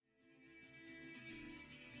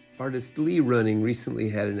Artist Lee Running recently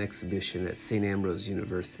had an exhibition at St. Ambrose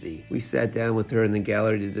University. We sat down with her in the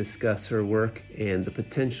gallery to discuss her work and the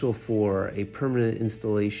potential for a permanent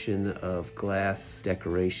installation of glass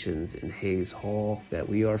decorations in Hayes Hall that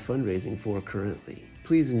we are fundraising for currently.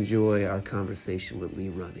 Please enjoy our conversation with Lee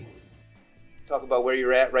Running. Talk about where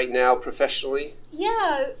you're at right now professionally.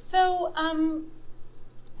 Yeah, so I'm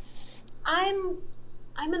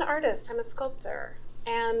an artist, I'm a sculptor.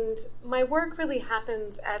 And my work really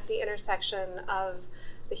happens at the intersection of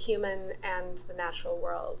the human and the natural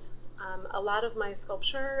world. A lot of my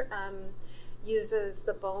sculpture uses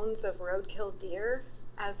the bones of roadkill deer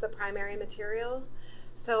as the primary material.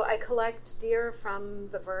 So I collect deer from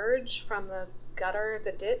the verge, from the gutter,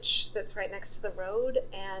 the ditch that's right next to the road,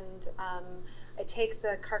 and I take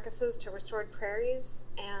the carcasses to restored prairies,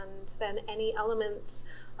 and then any elements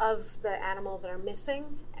of the animal that are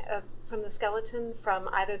missing from the skeleton from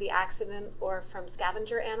either the accident or from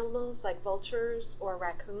scavenger animals like vultures or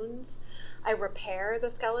raccoons. I repair the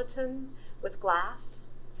skeleton with glass.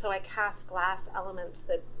 So I cast glass elements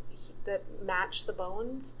that match the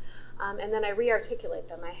bones, and then I re-articulate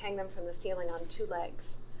them. I hang them from the ceiling on two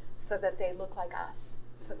legs so that they look like us,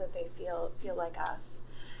 so that they feel like us.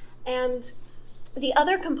 And the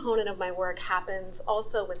other component of my work happens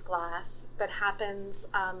also with glass, but happens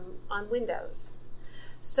on windows.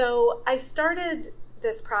 So I started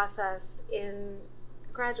this process in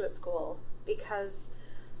graduate school because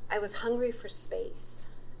I was hungry for space.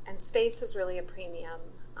 And space is really a premium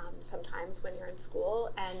sometimes when you're in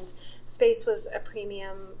school. And space was a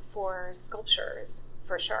premium for sculptures,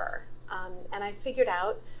 for sure. And I figured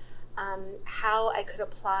out how I could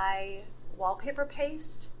apply wallpaper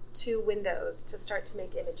paste to windows to start to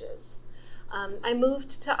make images. I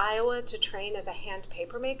moved to Iowa to train as a hand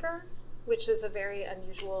paper maker, which is a very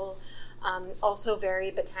unusual, also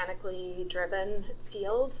very botanically driven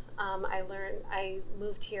field. I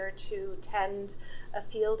moved here to tend a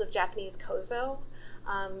field of Japanese kozo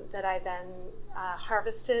that I then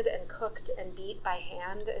harvested and cooked and beat by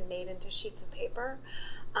hand and made into sheets of paper.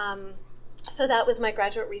 So that was my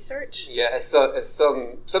graduate research. Yeah, as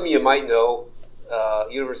some of you might know,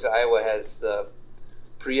 University of Iowa has the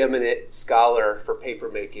preeminent scholar for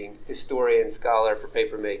papermaking, historian scholar for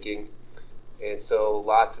papermaking. And so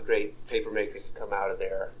lots of great paper makers have come out of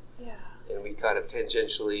there. Yeah. And we kind of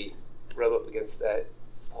tangentially rub up against that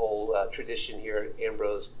whole tradition here at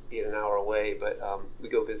Ambrose, being an hour away. But we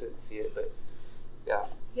go visit and see it. But yeah.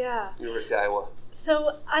 Yeah. University of Iowa.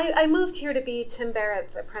 So I moved here to be Tim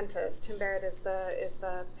Barrett's apprentice. Tim Barrett is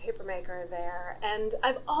the paper maker there. And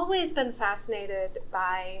I've always been fascinated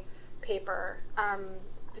by paper,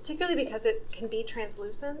 particularly because it can be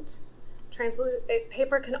translucent.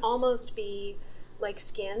 Paper can almost be like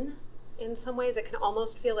skin in some ways. It can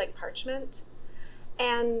almost feel like parchment.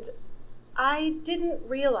 And I didn't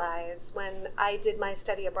realize when I did my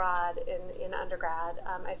study abroad in undergrad,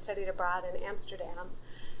 I studied abroad in Amsterdam.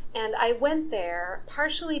 And I went there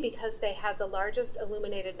partially because they had the largest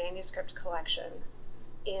illuminated manuscript collection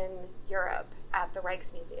in Europe at the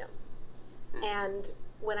Rijksmuseum. And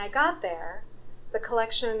when I got there, the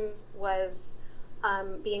collection was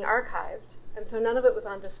being archived, and so none of it was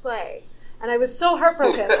on display. And I was so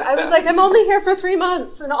heartbroken. I was like, I'm only here for 3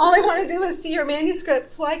 months, and all I want to do is see your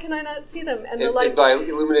manuscripts. Why can I not see them? And by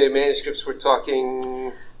illuminated manuscripts, we're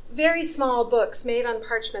talking very small books made on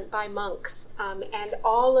parchment by monks, and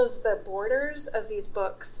all of the borders of these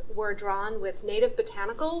books were drawn with native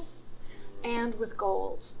botanicals and with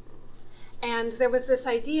gold. And there was this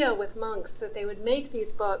idea with monks that they would make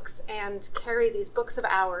these books and carry these books of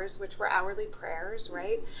hours, which were hourly prayers,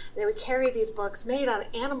 right? They would carry these books made on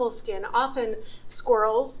animal skin, often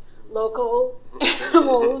squirrels, local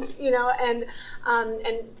animals, and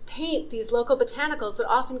paint these local botanicals that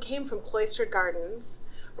often came from cloistered gardens,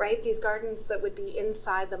 right? These gardens that would be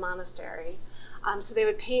inside the monastery. So they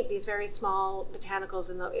would paint these very small botanicals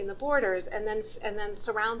in the borders, and then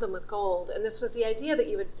surround them with gold. And this was the idea that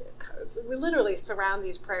you would literally surround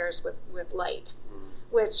these prayers with light,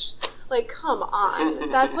 which, like, come on,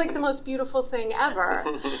 that's like the most beautiful thing ever.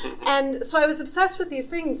 And so I was obsessed with these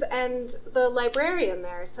things, and the librarian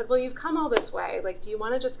there said, "Well, you've come all this way. Like, do you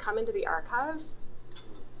want to just come into the archives?"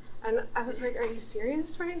 And I was like, are you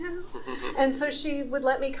serious right now? And so she would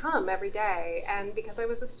let me come every day, and because I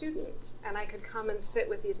was a student, and I could come and sit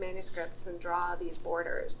with these manuscripts and draw these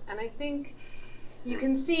borders. And I think you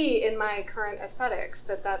can see in my current aesthetics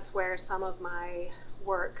that that's where some of my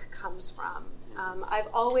work comes from. I've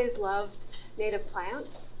always loved native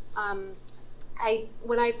plants.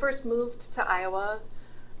 When I first moved to Iowa,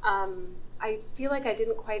 I feel like I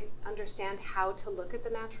didn't quite understand how to look at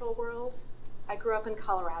the natural world. I grew up in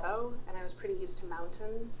Colorado, and I was pretty used to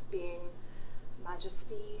mountains being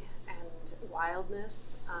majesty and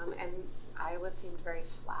wildness, and Iowa seemed very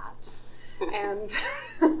flat. And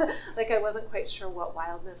like I wasn't quite sure what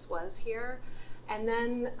wildness was here. And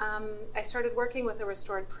then I started working with a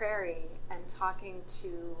restored prairie and talking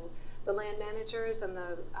to the land managers and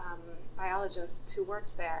the biologists who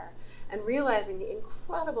worked there, and realizing the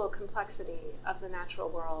incredible complexity of the natural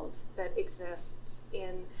world that exists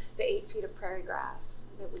in the 8 feet of prairie grass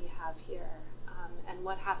that we have here, and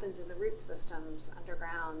what happens in the root systems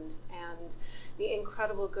underground, and the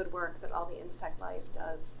incredible good work that all the insect life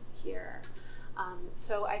does here.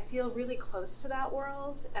 So I feel really close to that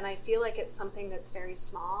world, and I feel like it's something that's very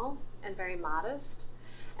small and very modest.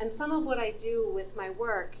 And some of what I do with my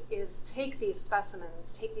work is take these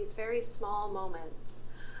specimens, take these very small moments,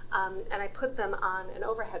 and I put them on an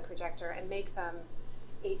overhead projector and make them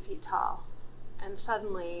 8 feet tall. And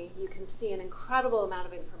suddenly you can see an incredible amount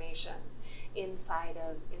of information inside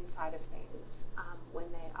of things when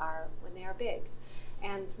they are big.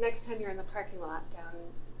 And next time you're in the parking lot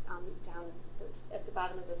at the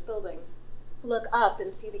bottom of this building, look up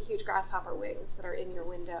and see the huge grasshopper wings that are in your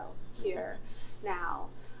window here now.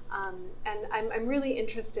 And I'm really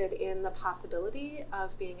interested in the possibility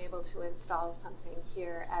of being able to install something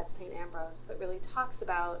here at St. Ambrose that really talks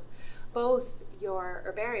about both your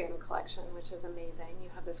herbarium collection, which is amazing. You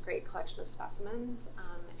have this great collection of specimens.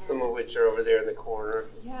 Some of which are over there in the corner.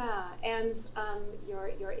 Yeah, and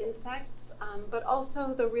your insects, but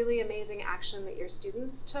also the really amazing action that your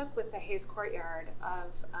students took with the Hayes Courtyard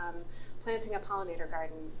of planting a pollinator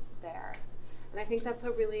garden there. And I think that's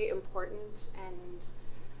a really important and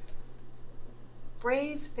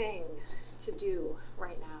brave thing to do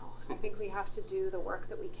right now. I think we have to do the work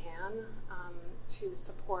that we can to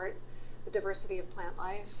support the diversity of plant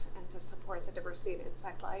life and to support the diversity of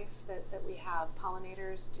insect life that we have.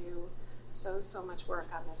 Pollinators do so much work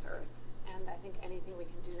on this earth, and I think anything we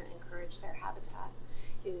can do to encourage their habitat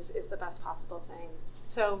is the best possible thing.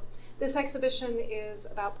 So this exhibition is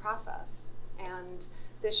about process, and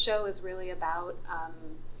this show is really about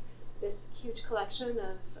this huge collection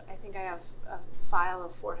of, I think I have a file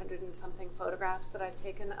of 400 and something photographs that I've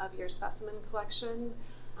taken of your specimen collection.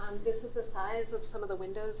 This is the size of some of the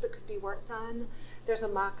windows that could be worked on. There's a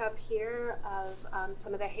mock-up here of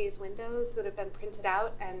some of the Hayes windows that have been printed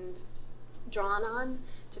out and drawn on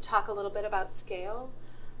to talk a little bit about scale.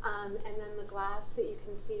 And then the glass that you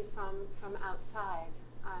can see from outside.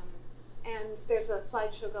 And there's a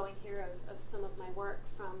slideshow going here of some of my work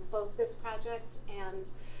from both this project and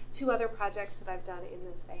 2 other projects that I've done in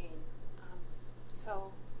this vein.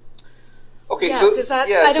 Okay, yeah, so does that?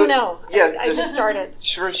 Yeah, I don't know. Yeah, I just started.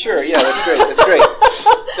 Sure. Yeah, that's great. That's great.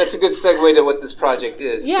 That's a good segue to what this project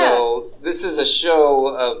is. Yeah. So this is a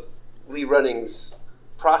show of Lee Running's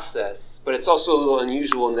process, but it's also a little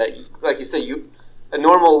unusual in that, like you said, a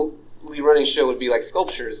normal Lee Running show would be like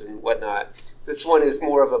sculptures and whatnot. This one is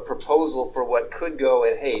more of a proposal for what could go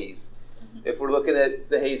at Hayes. Mm-hmm. If we're looking at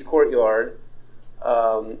the Hayes Courtyard,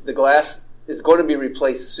 the glass is going to be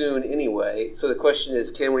replaced soon anyway. So the question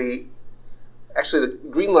is, can we? Actually, the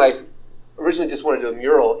Green Life originally just wanted to do a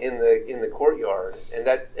mural in the courtyard, and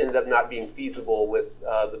that ended up not being feasible with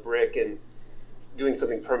the brick and doing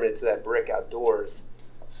something permanent to that brick outdoors.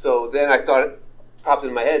 So then I thought, it popped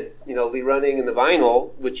in my head, Lee Running and the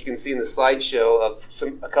vinyl, which you can see in the slideshow of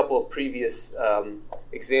a couple of previous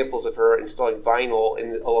examples of her installing vinyl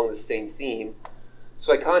along the same theme.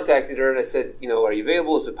 So I contacted her and I said, are you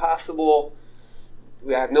available? Is it possible?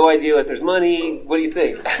 We have no idea if there's money. What do you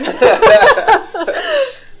think?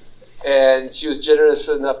 And she was generous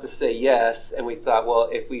enough to say yes. And we thought, well,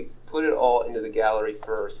 if we put it all into the gallery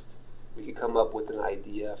first, we could come up with an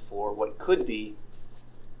idea for what could be.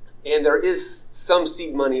 And there is some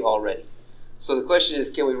seed money already. So the question is,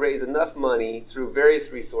 can we raise enough money through various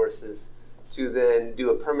resources to then do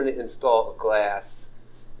a permanent install of glass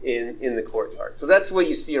in the courtyard? So that's what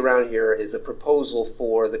you see around here is a proposal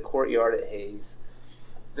for the courtyard at Hayes.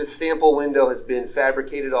 This sample window has been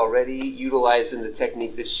fabricated already, utilizing the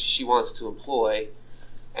technique that she wants to employ.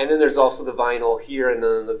 And then there's also the vinyl here and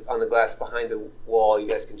then on the glass behind the wall you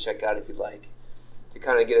guys can check out if you'd like, to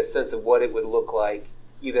kind of get a sense of what it would look like,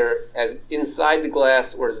 either as inside the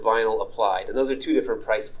glass or as vinyl applied. And those are 2 different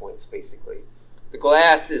price points, basically. The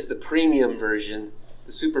glass is the premium version,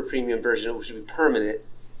 the super premium version, which would be permanent,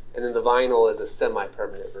 and then the vinyl is a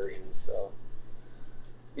semi-permanent version. So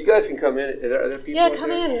you guys can come in. Are there people? Yeah, come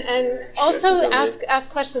in and also ask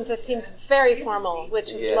questions. This seems very formal,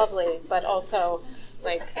 which is lovely, but also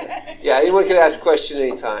like. Yeah, anyone can ask a question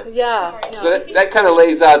anytime. Yeah. So that kind of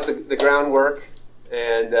lays out the groundwork,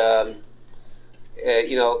 and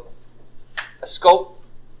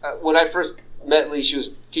When I first met Lee, she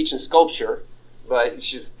was teaching sculpture, but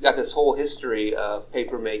she's got this whole history of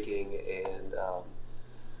paper making and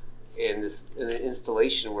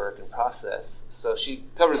installation work and process. So she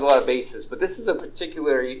covers a lot of bases. But this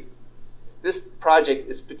project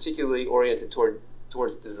is particularly oriented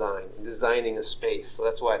towards design and designing a space. So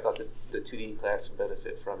that's why I thought that the 2D class would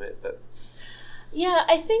benefit from it. But yeah,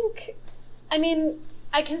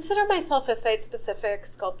 I consider myself a site-specific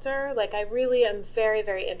sculptor. Like, I really am very,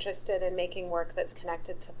 very interested in making work that's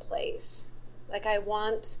connected to place. Like, I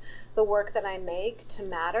want the work that I make to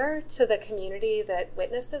matter to the community that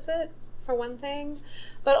witnesses it, for one thing,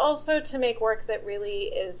 but also to make work that really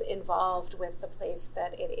is involved with the place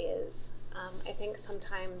that it is. I think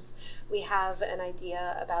sometimes we have an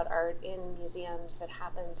idea about art in museums that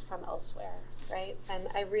happens from elsewhere, right? And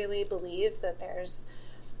I really believe that there's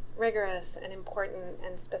rigorous and important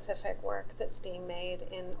and specific work that's being made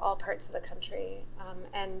in all parts of the country,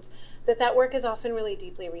 and that work is often really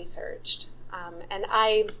deeply researched. And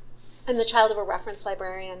I am the child of a reference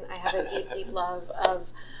librarian. I have a deep, deep love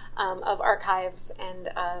of archives and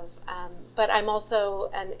but I'm also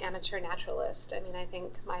an amateur naturalist. I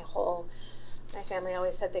think my family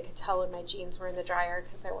always said they could tell when my jeans were in the dryer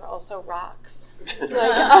because there were also rocks.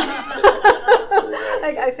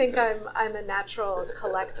 I think I'm a natural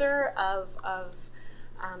collector of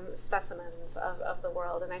specimens of the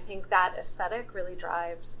world, and I think that aesthetic really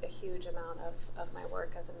drives a huge amount of my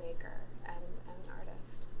work as a maker and an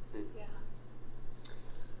artist. Yeah.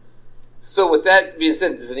 So with that being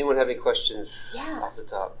said, does anyone have any questions off the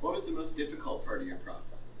top? What was the most difficult part of your process?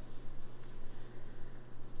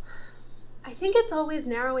 I think it's always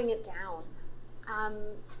narrowing it down.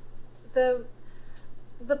 The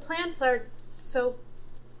plants are so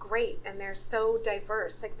great and they're so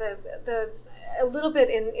diverse. Like a little bit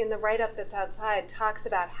in the write-up that's outside talks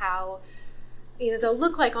about how they'll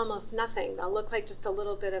look like almost nothing. They'll look like just a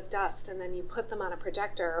little bit of dust, and then you put them on a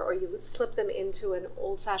projector or you slip them into an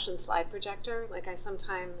old-fashioned slide projector. Like I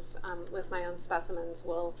sometimes, with my own specimens,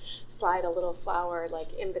 will slide a little flower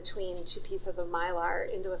like in between two pieces of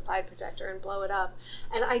Mylar into a slide projector and blow it up.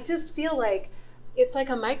 And I just feel like it's like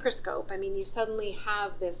a microscope. You suddenly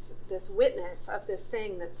have this witness of this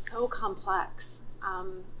thing that's so complex.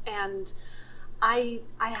 And I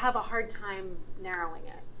have a hard time narrowing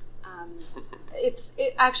it. It's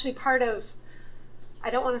actually part of, I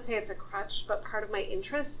don't want to say it's a crutch, but part of my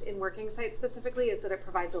interest in working site specifically is that it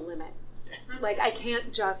provides a limit. Like I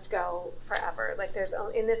can't just go forever. Like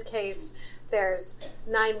in this case, there's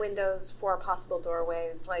 9 windows, 4 possible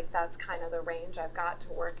doorways. Like that's kind of the range I've got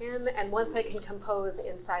to work in. And once I can compose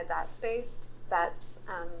inside that space, that's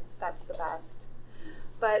the best.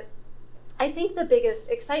 But I think the biggest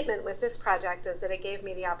excitement with this project is that it gave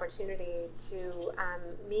me the opportunity to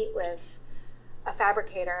meet with a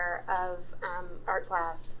fabricator of art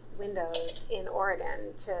glass windows in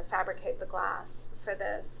Oregon to fabricate the glass for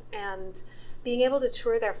this. And being able to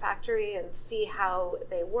tour their factory and see how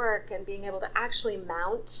they work and being able to actually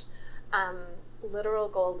mount literal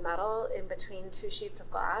gold metal in between 2 sheets of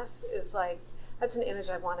glass is like, that's an image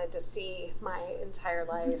I've wanted to see my entire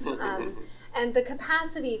life. And the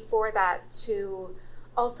capacity for that to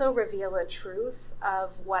also reveal a truth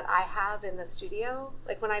of what I have in the studio.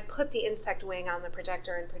 Like when I put the insect wing on the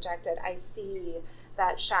projector and project it, I see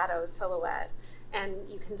that shadow silhouette. And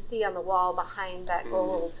you can see on the wall behind that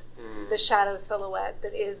gold, the shadow silhouette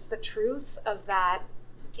that is the truth of that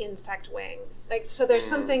insect wing. Like, so there's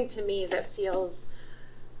something to me that feels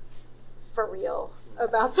for real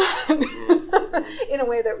about that in a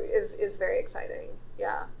way that is very exciting.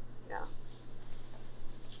 Yeah.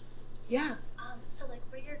 So what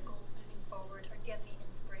are your goals moving forward, or do you have any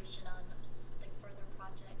inspiration on further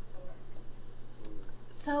projects or?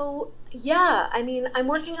 So I'm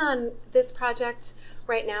working on this project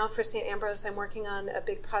right now for St. Ambrose. I'm working on a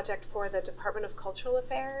big project for the Department of Cultural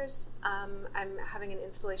Affairs. I'm having an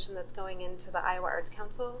installation that's going into the Iowa Arts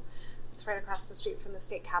Council. It's right across the street from the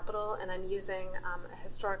state capitol, and I'm using a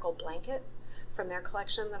historical blanket from their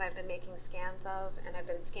collection that I've been making scans of, and I've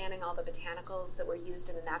been scanning all the botanicals that were used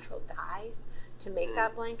in the natural dye to make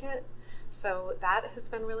that blanket. So that has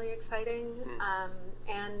been really exciting.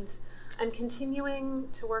 And I'm continuing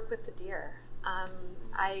to work with the deer.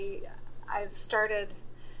 I've started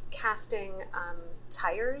casting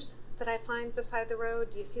tires that I find beside the road.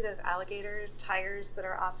 Do you see those alligator tires that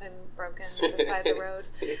are often broken beside the road?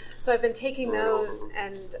 So I've been taking those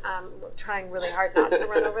and trying really hard not to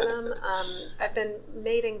run over them. I've been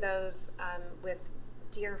mating those with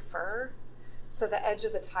deer fur. So the edge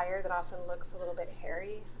of the tire that often looks a little bit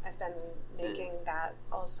hairy, I've been making that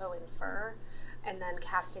also in fur. and then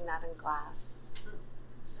casting that in glass.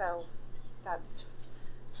 So that's...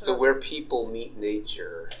 So where people meet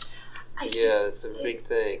nature... it's a big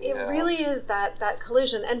thing. It really is that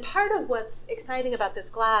collision. And part of what's exciting about this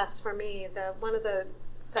glass for me, one of the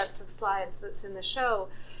sets of slides that's in the show,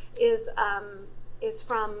 is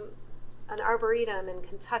from an arboretum in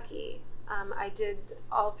Kentucky. I did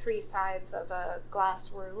all 3 sides of a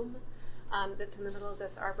glass room that's in the middle of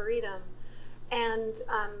this arboretum. And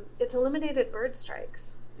it's eliminated bird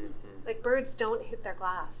strikes. Mm-hmm. Like, birds don't hit their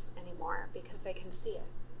glass anymore because they can see it.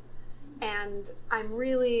 And I'm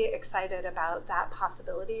really excited about that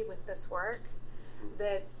possibility with this work,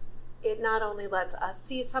 that it not only lets us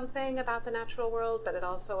see something about the natural world, but it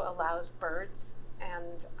also allows birds.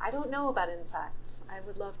 And I don't know about insects. I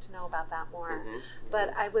would love to know about that more. Mm-hmm.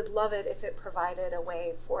 But I would love it if it provided a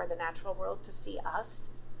way for the natural world to see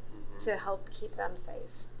us, to help keep them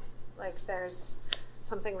safe. Like, there's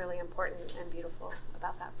something really important and beautiful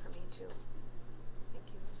about that for me, too. Thank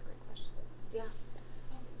you. That's a great question. Yeah.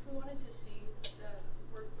 If we wanted to see the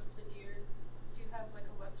work with the deer, do you have like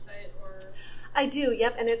a website or? I do,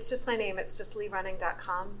 yep, and it's just my name. It's just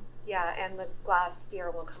leerunning.com. Yeah, and the glass deer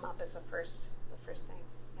will come up as the first thing.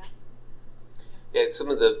 Yeah. Yeah, some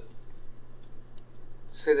of the,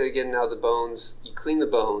 say that again now, the bones, you clean the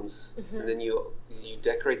bones, mm-hmm. and then you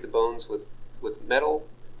decorate the bones with metal.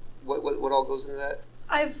 What all goes into that?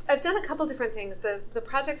 I've done a couple different things. The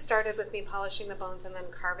project started with me polishing the bones and then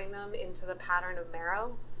carving them into the pattern of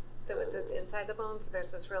marrow that's inside the bone. So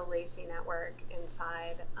there's this real lacy network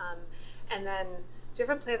inside. And then, did you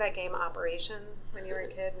ever play that game Operation when you were a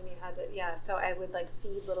kid? When you had to, yeah. So I would like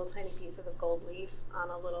feed little tiny pieces of gold leaf on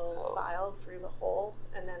a little file through the hole,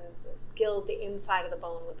 and then gild the inside of the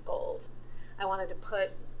bone with gold. I wanted to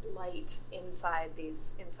put light inside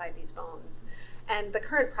these bones. And the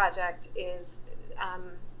current project is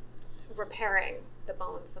repairing the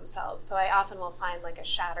bones themselves. So I often will find like a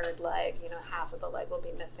shattered leg, half of the leg will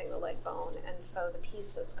be missing the leg bone. And so the piece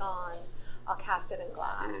that's gone, I'll cast it in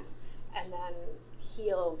glass and then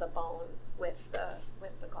heal the bone with the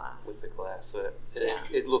glass. With the glass. So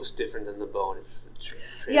it looks different than the bone.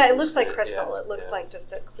 It looks like crystal. Yeah, it looks like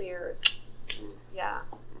just a clear, yeah.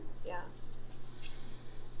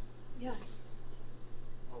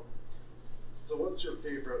 So what's your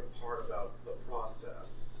favorite part about the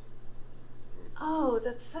process? Oh,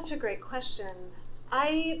 that's such a great question.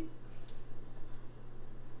 I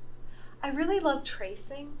really love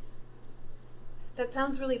tracing. That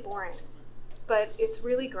sounds really boring, but it's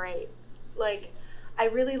really great. Like, I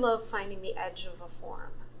really love finding the edge of a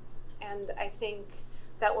form. And I think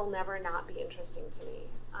that will never not be interesting to me.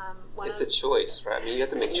 It's a choice, right? I mean, you have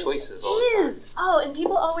to make choices all the time. It is. Oh, and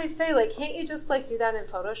people always say, like, can't you just, like, do that in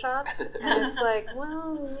Photoshop? And it's like,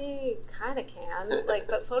 well, you kind of can. Like,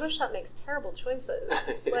 but Photoshop makes terrible choices.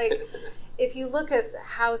 Like, if you look at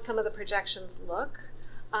how some of the projections look,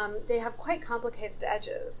 they have quite complicated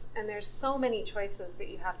edges. And there's so many choices that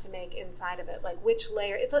you have to make inside of it. Like, which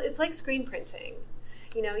layer. It's like screen printing.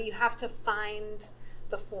 You have to find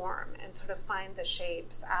the form and sort of find the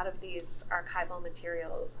shapes out of these archival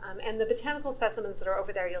materials. And the botanical specimens that are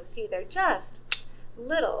over there, you'll see they're just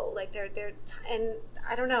little, like they're and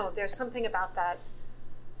I don't know, there's something about that,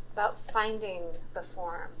 about finding the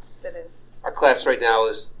form that is... Our class right now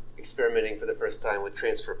is experimenting for the first time with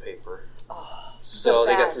transfer paper. Oh, so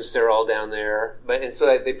they got some Sterol down there, and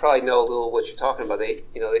so they probably know a little what you're talking about. They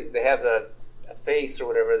have a face or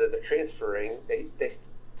whatever that they're transferring.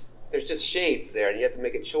 There's just shades there, and you have to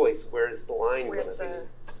make a choice. Where's the line going to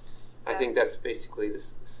be? I think that's basically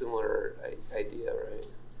this similar idea, right?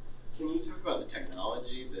 Can you talk about the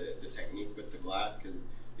technology, the technique with the glass? Because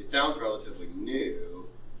it sounds relatively new,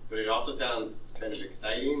 but it also sounds kind of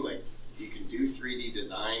exciting. Like, you can do 3D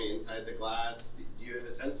design inside the glass. Do you have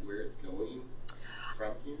a sense where it's going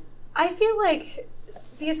from here? I feel like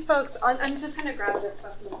these folks, I'm just going to grab this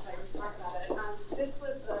specimen so I can talk about it. This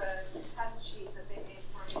was the test sheet that they made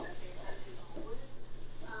for me that they sent me the homework.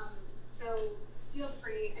 So feel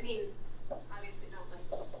free, I mean, obviously don't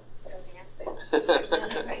go dancing,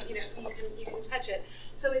 but you can touch it.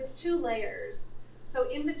 So it's 2 layers. So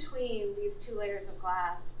in between these 2 layers of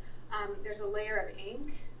glass, there's a layer of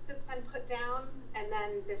ink that's been put down, and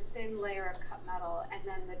then this thin layer of cut metal, and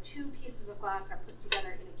then the 2 pieces of glass are put together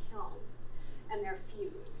in a kiln, and they're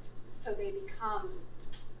fused. So they become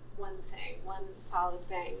one thing, one solid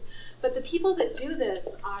thing. But the people that do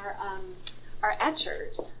this are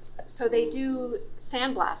etchers. So they do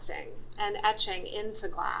sandblasting and etching into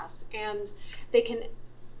glass, and they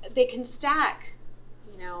can stack,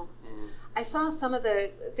 I saw some of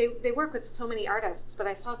they work with so many artists, but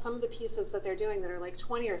I saw some of the pieces that they're doing that are like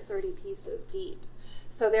 20 or 30 pieces deep.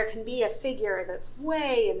 So there can be a figure that's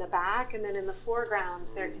way in the back, and then in the foreground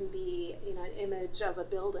there can be, you know, an image of a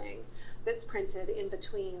building that's printed in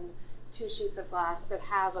between two sheets of glass that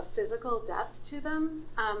have a physical depth to them.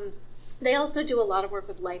 They also do a lot of work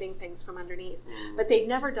with lighting things from underneath, but they'd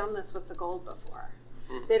never done this with the gold before.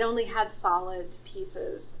 They'd only had solid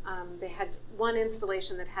pieces. They had one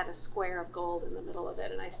installation that had a square of gold in the middle of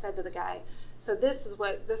it, and I said to the guy, so this is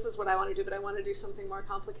what I want to do, but I want to do something more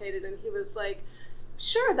complicated. And he was like,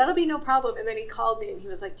 sure, that'll be no problem. And then he called me and he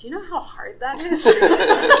was like, do you know how hard that is?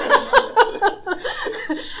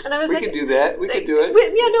 And I was like, we could do that. We could do it.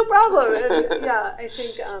 Yeah, no problem. And yeah, I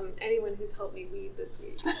think anyone who's helped me weed this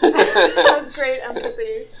week has great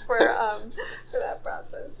empathy for that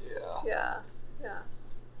process.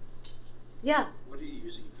 Yeah. What are you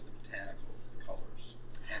using for the botanical colors?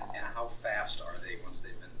 And how fast are they once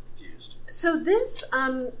they've been fused? So this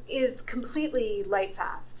is completely light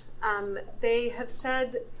fast. They have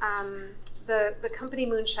said, the company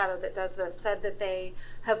Moonshadow that does this said that they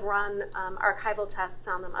have run archival tests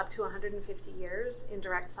on them up to 150 years in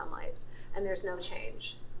direct sunlight, and there's no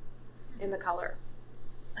change in the color.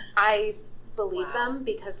 I believe them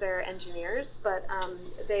because they're engineers, but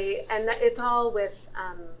it's all with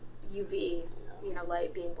UV,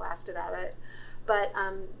 light being blasted at it. But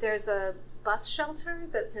there's a bus shelter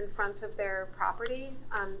that's in front of their property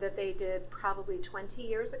that they did probably 20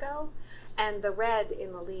 years ago. And the red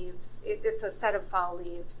in the leaves, it's a set of fall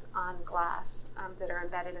leaves on glass that are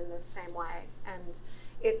embedded in this same way. And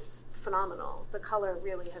it's phenomenal. The color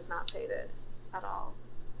really has not faded at all.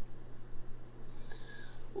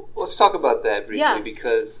 Let's talk about that briefly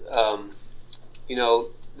because,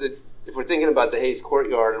 if we're thinking about the Hayes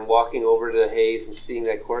Courtyard and walking over to the Hayes and seeing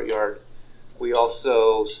that courtyard, we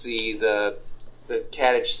also see the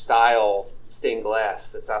Kadich style stained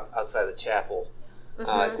glass that's outside the chapel.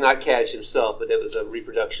 It's not Kadich himself, but it was a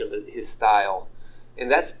reproduction of his style. And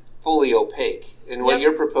that's fully opaque. And what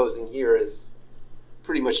you're proposing here is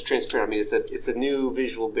pretty much transparent. I mean, it's a new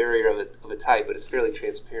visual barrier of a type, but it's fairly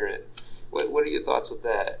transparent. What are your thoughts with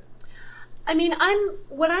that? I mean,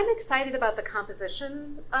 I'm excited about the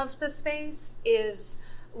composition of the space is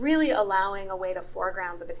really allowing a way to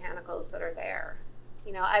foreground the botanicals that are there.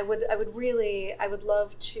 I would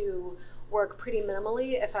love to work pretty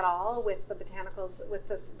minimally, if at all, with the botanicals, with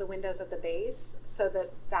the windows at the base, so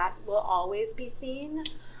that will always be seen,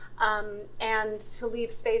 and to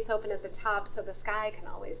leave space open at the top so the sky can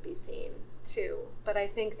always be seen too. But I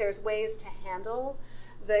think there's ways to handle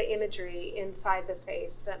the imagery inside the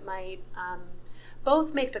space that might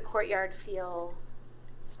both make the courtyard feel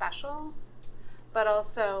special, but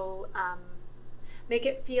also make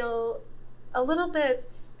it feel a little bit,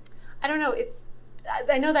 I don't know,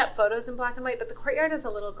 I know that photo's in black and white, but the courtyard is a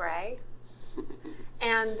little gray.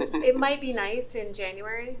 And it might be nice in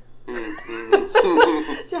January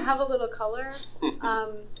to have a little color.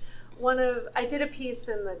 I did a piece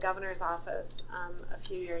in the governor's office a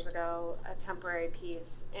few years ago, a temporary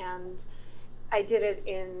piece, and I did it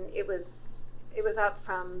it was up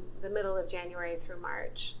from the middle of January through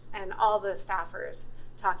March, and all the staffers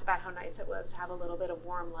talked about how nice it was to have a little bit of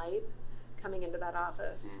warm light coming into that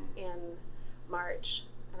office in March.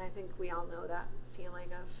 And I think we all know that feeling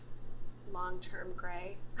of long-term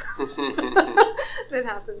gray that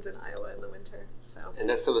happens in Iowa in the winter. And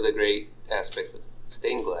that's some of the great aspects of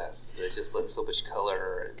stained glass. It just lets so much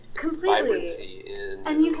color and completely vibrancy in.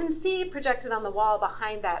 And you can see projected on the wall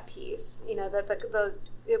behind that piece, that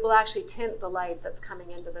it will actually tint the light that's coming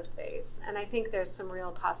into the space. And I think there's some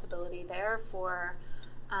real possibility there for,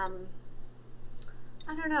 I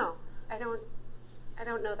don't know. I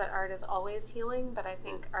don't know that art is always healing, but I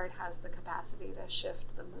think art has the capacity to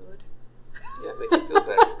shift the mood. Yeah, make you feel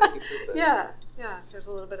better. Yeah. There's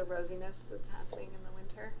a little bit of rosiness that's happening in the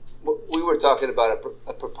winter. Well, we were talking about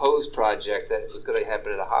a proposed project that was going to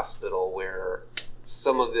happen at a hospital where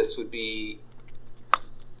some of this would be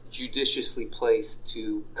judiciously placed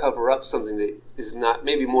to cover up something that is not,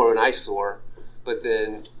 maybe more of an eyesore, but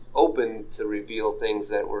then open to reveal things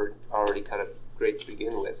that were already kind of great to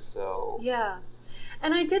begin with. So yeah.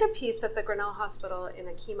 And I did a piece at the Grinnell Hospital in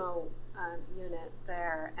a chemo unit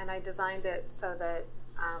there, and I designed it so that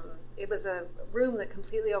it was a room that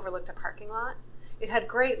completely overlooked a parking lot. It had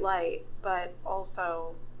great light, but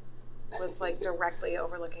also was like directly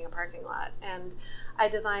overlooking a parking lot. And I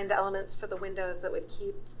designed elements for the windows that would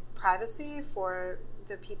keep privacy for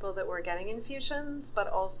the people that were getting infusions, but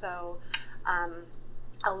also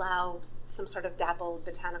allow some sort of dappled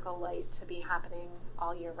botanical light to be happening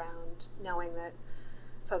all year round, knowing that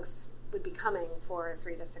folks would be coming for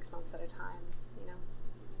 3 to 6 months at a time, you know.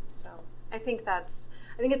 So I think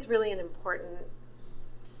it's really an important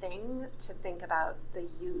thing to think about the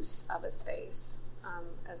use of a space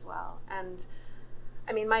as well. And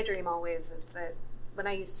I mean, my dream always is that when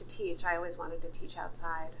I used to teach, I always wanted to teach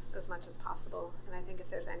outside as much as possible. And I think if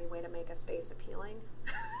there's any way to make a space appealing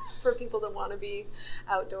for people that want to be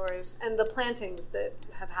outdoors, and the plantings that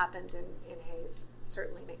have happened in Hayes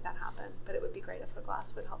certainly make that happen. But it would be great if the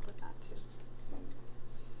glass would help with that too.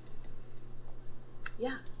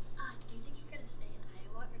 Yeah. Do you think you're going to stay in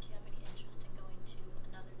Iowa, or do you have any interest in going to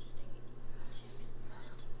another state to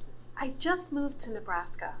experiment? I just moved to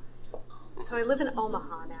Nebraska. So I live in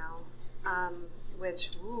Omaha now,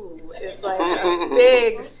 which is like a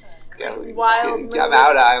big, wild move. I'm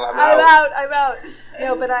out, Iowa. I'm out.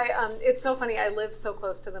 No, but it's so funny. I live so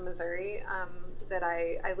close to the Missouri that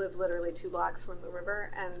I live literally 2 blocks from the river,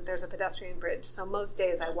 and there's a pedestrian bridge. So most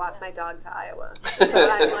days I walk my dog to Iowa. So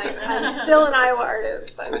I'm still an Iowa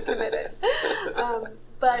artist. I'm committed.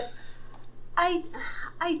 But I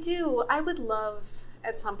would love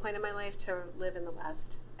at some point in my life to live in the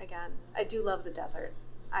West again. I do love the desert.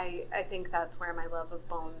 I think that's where my love of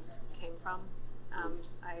bones came from.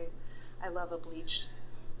 I love a bleached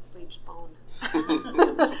bone,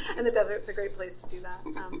 and the desert's a great place to do that.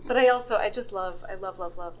 But I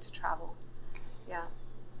love to travel. Yeah.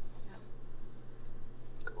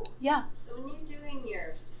 Cool. Yeah. So when you're doing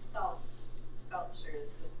your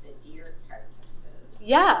sculptures with the deer carcasses,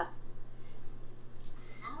 Yeah.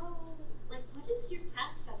 What is your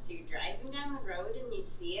process? You're driving down the road and you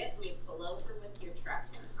see it and you pull over with your truck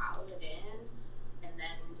and haul it in and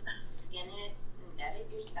then skin it and net it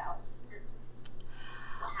yourself?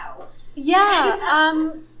 Wow.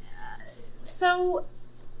 Yeah. So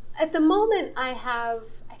at the moment I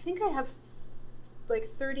think I have like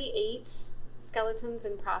 38 skeletons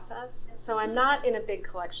in process. So I'm not in a big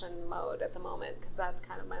collection mode at the moment because that's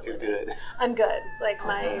kind of my limit. You're good. I'm good. Like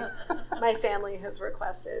my family has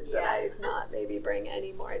requested that I not maybe bring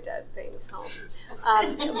any more dead things home.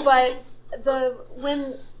 But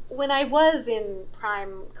when I was in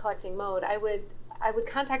prime collecting mode, I would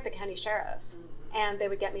contact the county sheriff, and they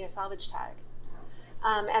would get me a salvage tag.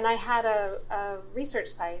 And I had a research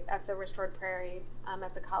site at the Restored Prairie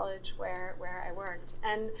at the college where I worked.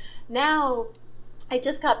 And now I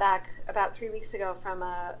just got back about 3 weeks ago from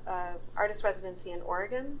a artist residency in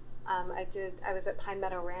Oregon. I was at Pine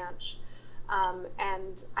Meadow Ranch.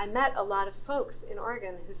 And I met a lot of folks in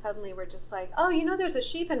Oregon who suddenly were just like, oh, there's a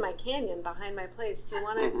sheep in my canyon behind my place. Do you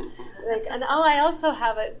want to, I also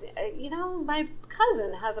have my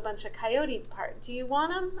cousin has a bunch of coyote parts. Do you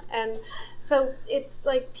want them? And so it's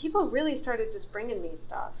like people really started just bringing me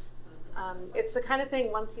stuff. It's the kind of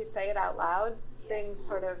thing, once you say it out loud, things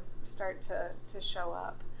sort of start to show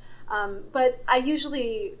up. But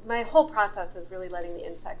my whole process is really letting the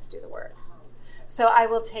insects do the work. So I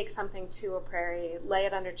will take something to a prairie, lay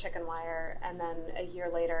it under chicken wire, and then a year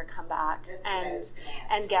later come back and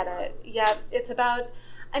get it. Yeah, it's about,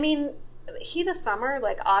 heat of summer,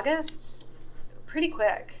 like August, pretty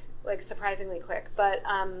quick, like surprisingly quick. But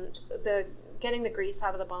getting the grease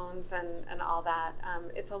out of the bones and all that,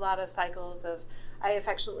 it's a lot of cycles of, I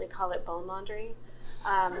affectionately call it bone laundry,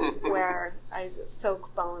 where I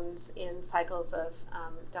soak bones in cycles of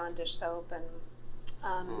Dawn dish soap and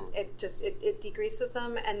it degreases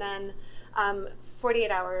them, and then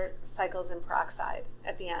 48-hour cycles in peroxide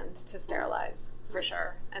at the end to sterilize for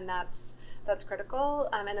sure, and that's critical.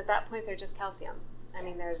 And at that point, they're just calcium.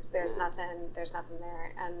 There's nothing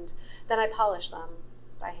there, and then I polish them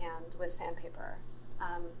by hand with sandpaper,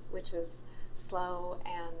 which is slow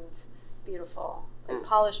and beautiful. Like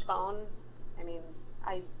polished bone.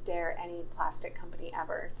 I dare any plastic company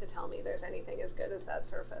ever to tell me there's anything as good as that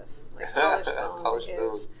surface. Like polished bone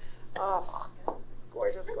is, it's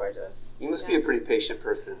gorgeous, gorgeous. You must be a pretty patient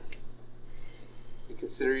person. You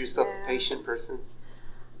consider yourself a patient person?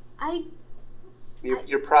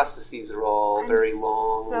 Your processes are all very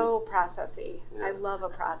long. So processy. Yeah. I love a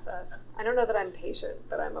process. I don't know that I'm patient,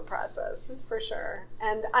 but I'm a process for sure.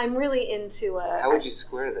 And I'm really into How would you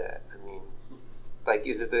square that?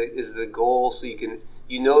 Is the goal so you can,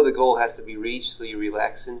 the goal has to be reached so you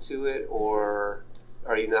relax into it, or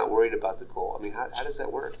are you not worried about the goal? How does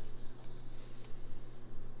that work?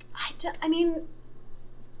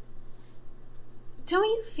 Don't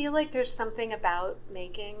you feel like there's something about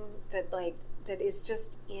making that is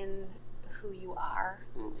just in who you are?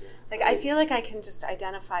 Mm-hmm. I feel like I can just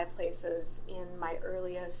identify places in my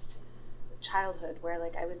earliest childhood where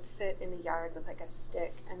I would sit in the yard with a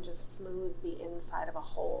stick and just smooth the inside of a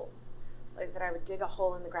hole like that I would dig a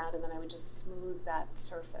hole in the ground and then I would just smooth that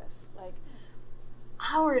surface, like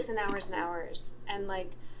hours and hours and hours. And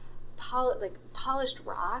like polished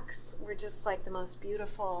rocks were just like the most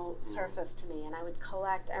beautiful surface to me. And I would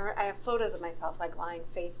collect, I have photos of myself like lying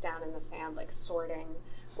face down in the sand, like sorting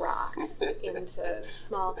rocks into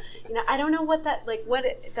small, I don't know what that, like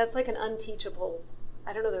that's like an unteachable,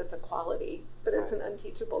 I don't know that it's a quality, but it's an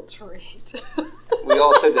unteachable trait. We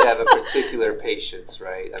all tend to have a particular patience,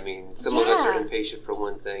 right? I mean, some of us are impatient for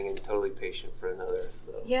one thing and totally patient for another.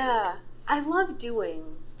 So. Yeah. I love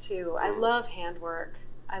doing, too. I love handwork.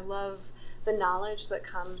 I love the knowledge that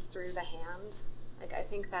comes through the hand. Like, I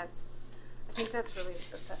think that's really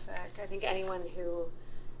specific. I think anyone who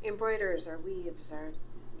embroiders or weaves or,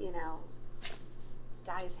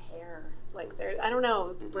 dyes hair, like I don't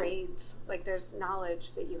know, braids, like there's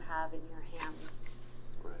knowledge that you have in your hands.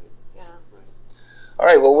 Right. Yeah. Right. All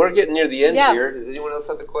right, well, we're getting near the end here. Does anyone else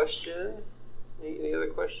have a question? Any other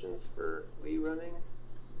questions for Lee Running?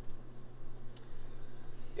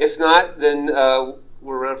 If not, then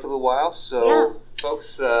we're around for a little while. So,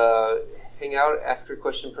 folks, hang out, ask your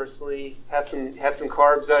question personally. Have some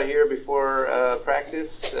carbs out here before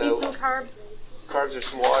practice. Eat some carbs. Carbs or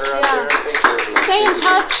some water out there. Thank you. Stay in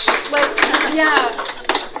touch.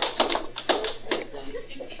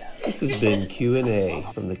 This has been Q&A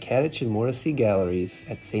from the Kadich and Morrissey Galleries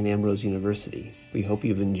at St. Ambrose University. We hope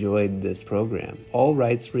you've enjoyed this program. All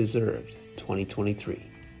rights reserved, 2023.